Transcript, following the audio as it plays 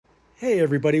Hey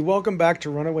everybody, welcome back to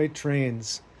Runaway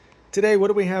Trains. Today, what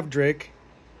do we have, Drake?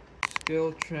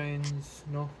 Scale Trains,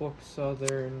 Norfolk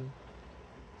Southern,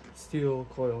 steel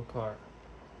coil car.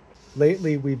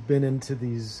 Lately, we've been into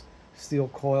these steel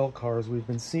coil cars. We've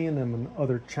been seeing them in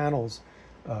other channels.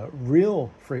 Real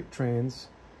freight trains,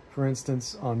 for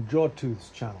instance, on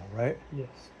Jawtooth's channel, right? Yes.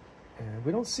 And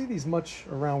we don't see these much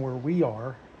around where we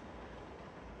are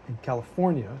in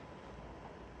California.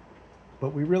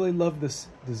 But we really love this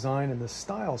design and this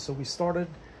style. So we started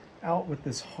out with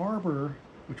this harbor,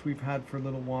 which we've had for a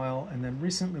little while. And then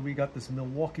recently we got this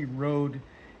Milwaukee Road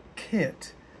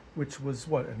kit, which was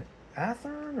what, an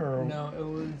Athearn or? No,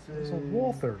 it was a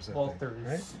Walthers. Walthers.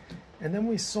 Right? And then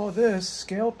we saw this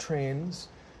Scale Trains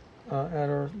at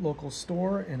our local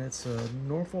store, and it's a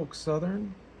Norfolk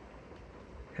Southern.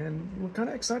 And we're kind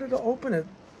of excited to open it.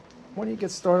 Why don't you get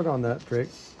started on that, Drake?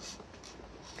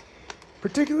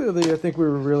 Particularly, I think we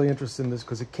were really interested in this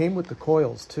because it came with the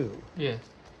coils too. Yeah.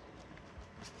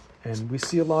 And we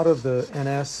see a lot of the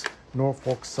NS,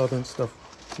 Norfolk Southern stuff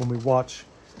when we watch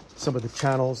some of the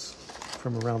channels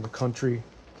from around the country.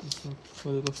 This is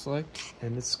what it looks like.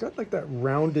 And it's got like that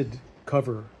rounded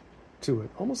cover to it.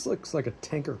 Almost looks like a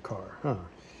tanker car, huh?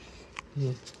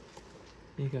 Yeah.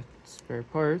 You got spare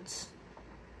parts.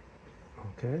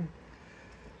 Okay.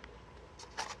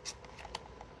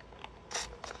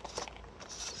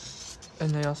 And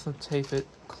they also tape it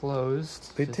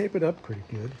closed. They tape it up pretty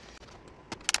good.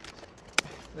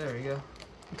 There we go.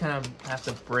 You kind of have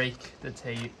to break the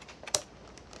tape.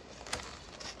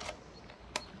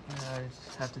 I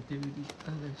just have to do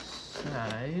the other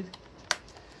side.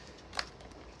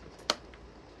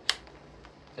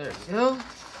 There we go.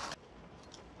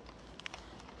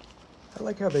 I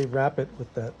like how they wrap it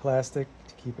with that plastic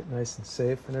to keep it nice and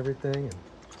safe and everything. And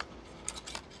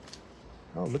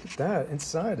oh, look at that.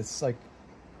 Inside, it's like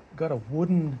got a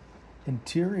wooden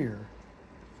interior.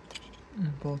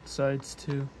 On both sides,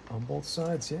 too. On both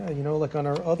sides, yeah. You know, like on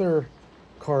our other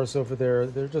cars over there,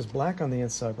 they're just black on the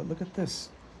inside. But look at this.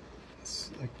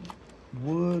 It's like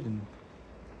wood and...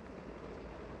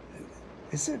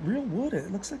 Is it real wood?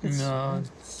 It looks like it's... No,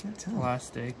 it's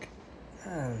plastic.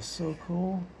 That is so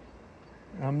cool.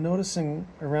 I'm noticing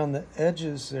around the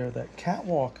edges there, that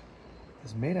catwalk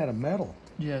is made out of metal.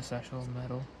 Yes, actual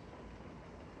metal.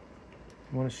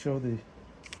 You want to show the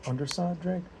underside,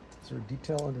 Drake? Is there a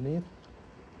detail underneath?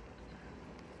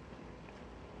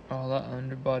 All that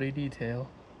underbody detail.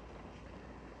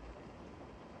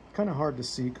 Kind of hard to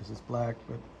see because it's black,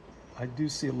 but I do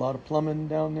see a lot of plumbing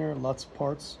down there, lots of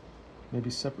parts, maybe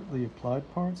separately applied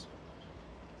parts.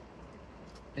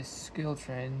 It's Scale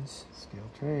Trains. Scale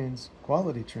Trains,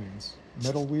 quality trains,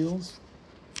 metal wheels.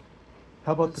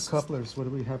 How about the couplers? What do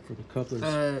we have for the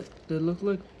couplers? They look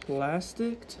like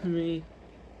plastic to me.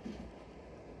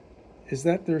 Is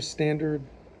that their standard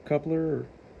coupler? Or?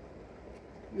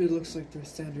 It looks like their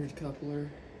standard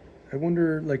coupler. I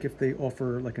wonder, like, if they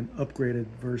offer like an upgraded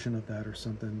version of that or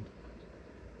something,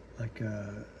 like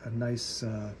a nice.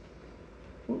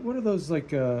 What are those, like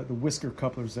the whisker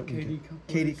couplers that we Katy get? couplers.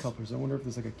 Katy couplers. I wonder if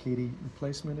there's like a Katy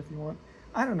replacement if you want.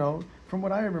 I don't know. From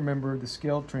what I remember, the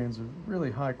Scale Trains are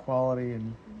really high quality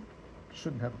and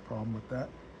shouldn't have a problem with that.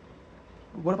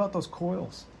 But what about those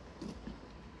coils?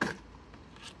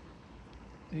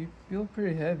 They feel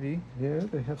pretty heavy. Yeah,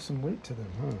 they have some weight to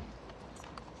them, huh?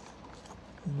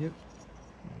 Yep.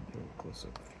 I'll get a close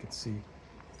up if you can see.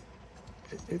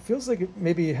 It feels like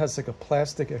maybe it has like a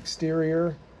plastic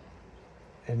exterior,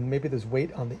 and maybe there's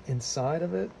weight on the inside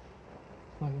of it.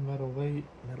 Like a metal weight.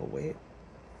 Metal weight.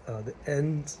 The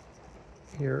end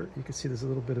here, you can see there's a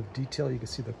little bit of detail. You can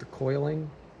see like the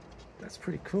coiling. That's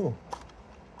pretty cool.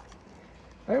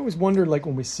 I always wonder, like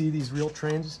when we see these real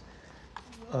trains,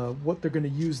 what they're going to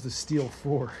use the steel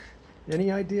for.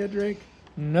 Any idea, Drake?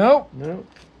 Nope. No.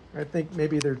 I think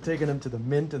maybe they're taking them to the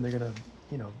mint and they're going to,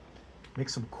 you know, make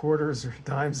some quarters or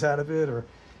dimes out of it, or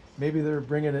maybe they're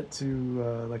bringing it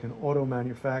to like an auto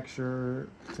manufacturer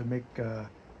to make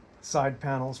side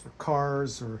panels for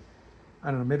cars, or I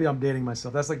don't know, maybe I'm dating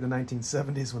myself. That's like the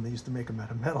 1970s when they used to make them out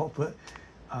of metal, but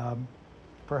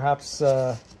perhaps,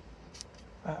 I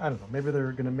don't know, maybe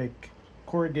they're going to make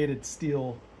corrugated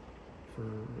steel for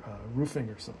roofing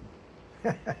or something.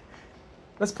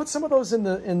 Let's put some of those in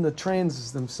the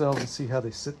trains themselves and see how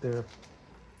they sit there.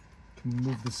 Can we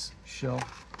move this shelf?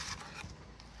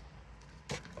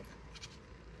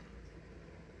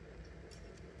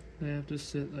 They have to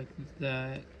sit like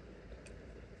that.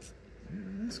 Yeah,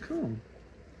 that's cool.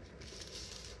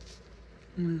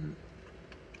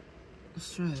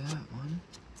 Let's try that one.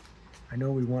 I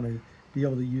know we want to be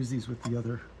able to use these with the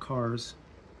other cars.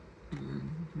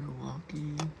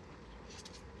 Milwaukee.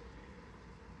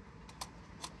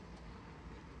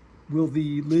 will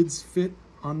the lids fit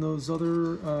on those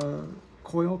other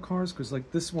Coil cars? Because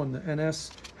like this one, the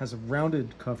NS has a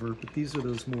rounded cover, but these are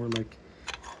those more like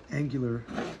angular.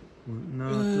 No,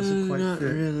 it doesn't quite not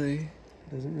fit. really.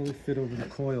 It doesn't really fit over the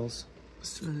coils.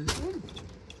 So this one?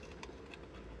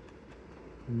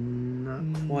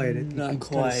 Not quite. You Not can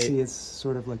quite. Kind of see it's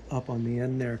sort of like up on the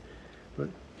end there. But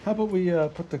how about we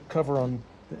put the cover on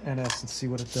the NS and see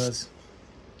what it does?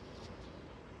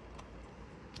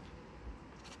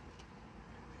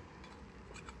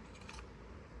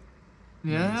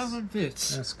 Yeah, Nice. that one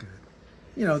fits. That's good.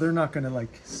 You know, they're not going to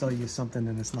like sell you something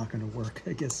and it's not going to work.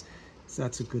 I guess so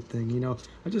that's a good thing. You know,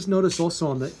 I just noticed also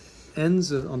on the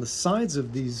ends of, on the sides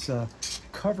of these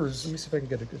covers. Let me see if I can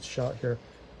get a good shot here.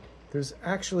 There's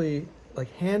actually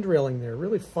like hand railing there,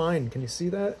 really fine. Can you see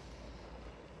that?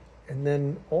 And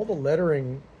then all the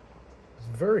lettering is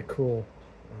very cool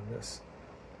on this.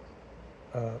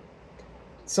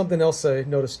 Something else I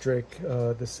noticed, Drake.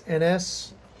 This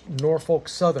NS Norfolk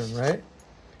Southern, right?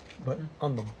 But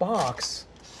on the box,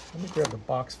 let me grab the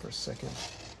box for a second.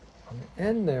 On the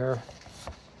end there,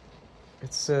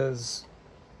 it says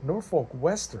Norfolk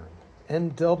Western,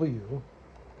 NW,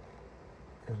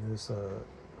 and there's a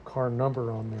car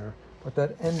number on there. But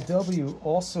that NW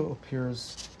also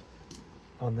appears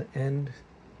on the end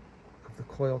of the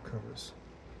coil covers.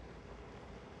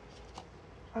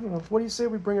 I don't know. What do you say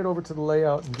we bring it over to the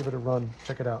layout and give it a run?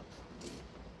 Check it out.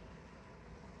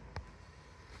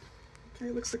 Okay,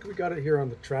 looks like we got it here on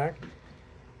the track.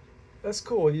 That's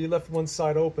cool. You left one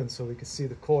side open so we could see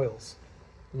the coils.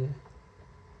 Yeah.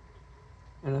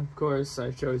 And of course,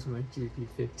 I chose my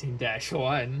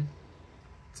GP15-1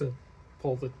 to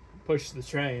push the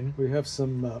train. We have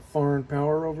some foreign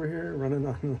power over here running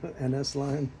on the NS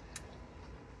line.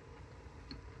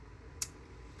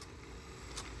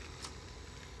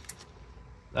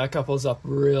 That couples up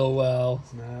real well.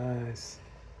 Nice.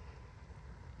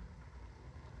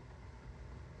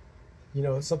 You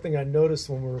know, something I noticed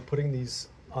when we were putting these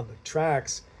on the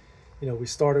tracks, you know, we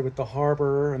started with the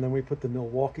Harbor and then we put the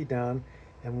Milwaukee down.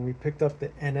 And when we picked up the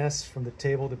NS from the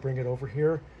table to bring it over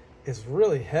here, it's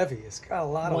really heavy. It's got a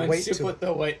lot of weight to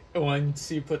it. Once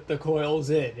you put the coils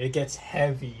in, it gets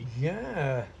heavy.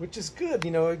 Yeah, which is good.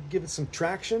 You know, give it some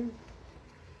traction.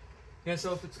 Yeah,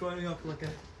 so if it's going up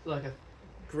like a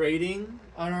grading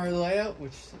on our layout,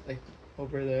 which like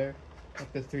over there,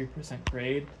 like the 3%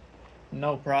 grade, it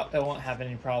won't have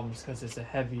any problems because it's a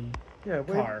heavy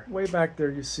car. Way back there,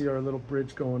 you see our little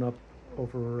bridge going up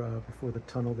over before the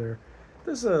tunnel there.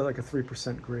 There's like a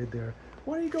 3% grade there.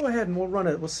 Why don't you go ahead and we'll run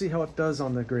it. We'll see how it does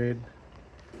on the grade.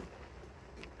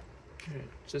 Alright,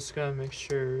 just gotta make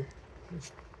sure.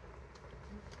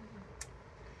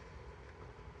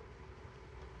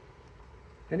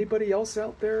 Anybody else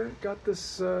out there got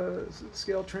this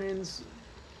Scale Trains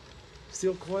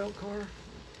steel coil car?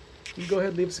 You go ahead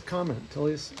and leave us a comment.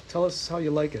 Tell us how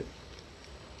you like it.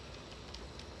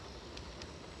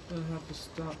 I'll have to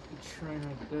stop the train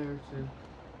right there to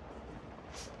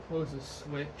close the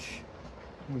switch.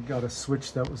 We got a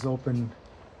switch that was open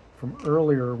from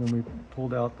earlier when we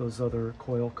pulled out those other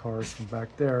coil cars from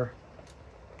back there.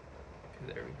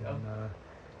 There we go. And,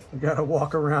 we got to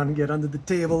walk around and get under the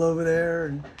table over there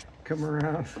and come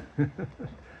around.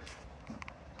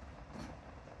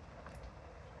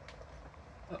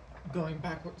 Going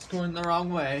backwards, going the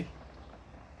wrong way.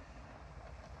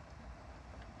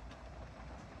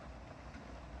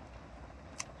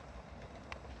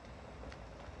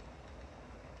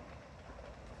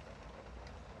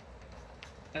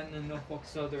 And the Norfolk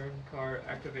Southern car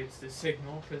activates the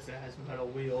signal because it has metal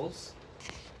wheels.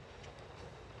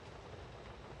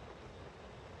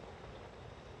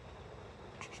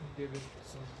 Give it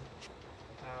some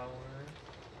power.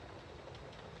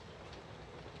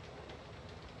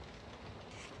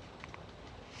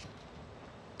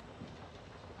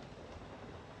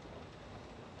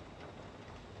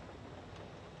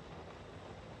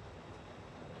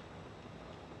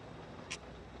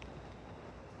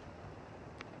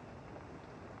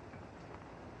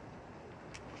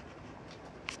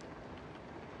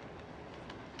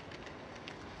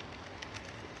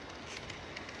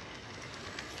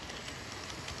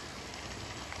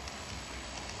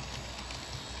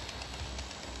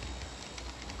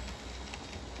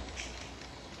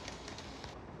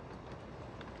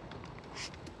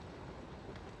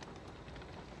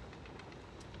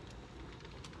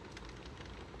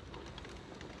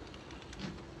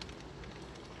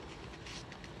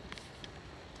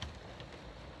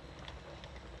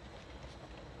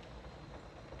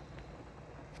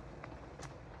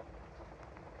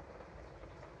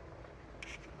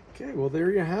 Okay, well there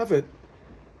you have it.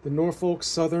 The Norfolk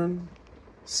Southern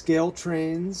scale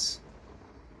trains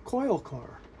coil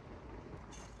car.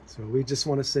 So we just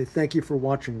want to say thank you for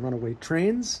watching Runaway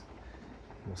Trains.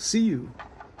 We'll see you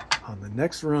on the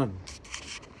next run.